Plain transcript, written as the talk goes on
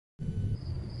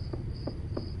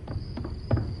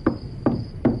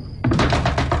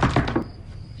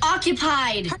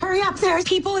occupied. Hurry up, there's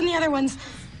people in the other ones.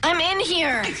 I'm in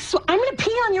here. So I'm gonna pee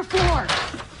on your floor.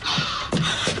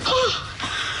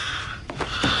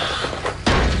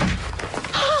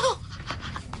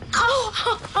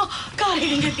 Oh, God, I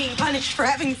didn't get being punished for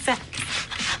having sex.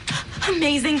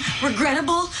 Amazing,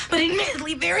 regrettable, but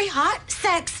admittedly very hot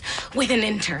sex with an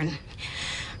intern.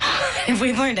 If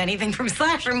we've learned anything from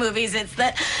slasher movies, it's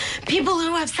that people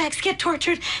who have sex get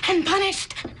tortured and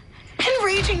punished and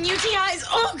raging UTIs.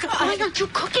 Oh, God. Why aren't you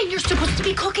cooking? You're supposed to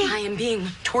be cooking. I am being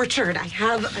tortured. I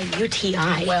have a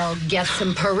UTI. Well, get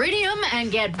some peridium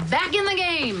and get back in the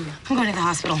game. I'm going to the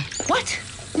hospital. What?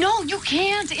 No, you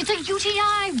can't. It's a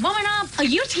UTI. Woman up. A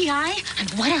UTI? And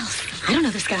what else? I don't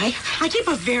know this guy. I keep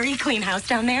a very clean house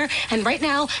down there, and right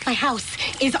now, my house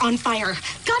is on fire.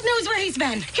 God knows where he's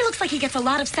been. He looks like he gets a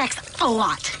lot of sex. A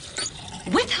lot.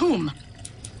 With whom?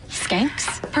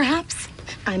 Skanks, perhaps?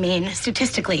 I mean,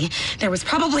 statistically, there was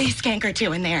probably a skank or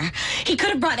two in there. He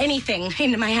could have brought anything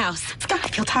into my house. God, I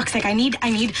feel toxic. I need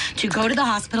to go to the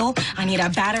hospital. I need a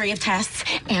battery of tests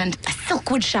and a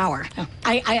silkwood shower.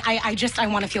 I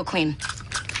want to feel clean.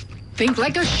 Think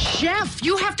like a chef.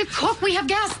 You have to cook. We have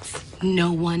guests.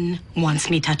 No one wants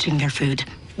me touching their food.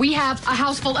 We have a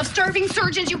house full of starving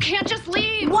surgeons. You can't just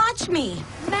leave. Watch me.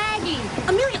 Maggie.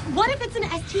 Amelia, what if it's an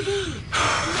STD?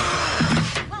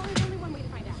 Well, there's only one way to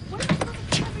find out. What if it's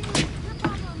your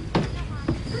problem?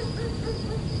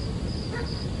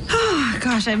 Oh,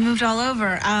 gosh, I've moved all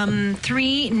over.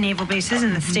 3 naval bases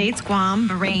in the States, Guam,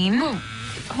 Bahrain. Oh,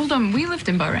 hold on. We lived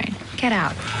in Bahrain. Get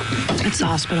out. It's the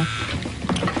hospital.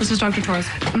 This is Dr. Torres.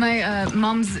 My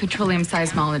mom's a petroleum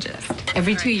seismologist.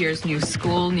 Every 2 years, new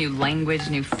school, new language,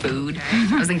 new food.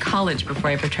 I was in college before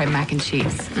I ever tried mac and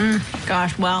cheese.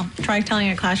 Gosh, well, try telling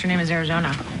your class your name is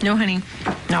Arizona. No, honey,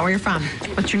 not where you're from.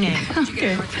 What's your name?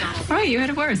 Okay. All right, you had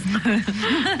it worse.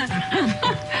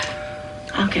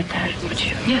 I'll get that.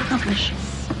 Yeah, I'll finish.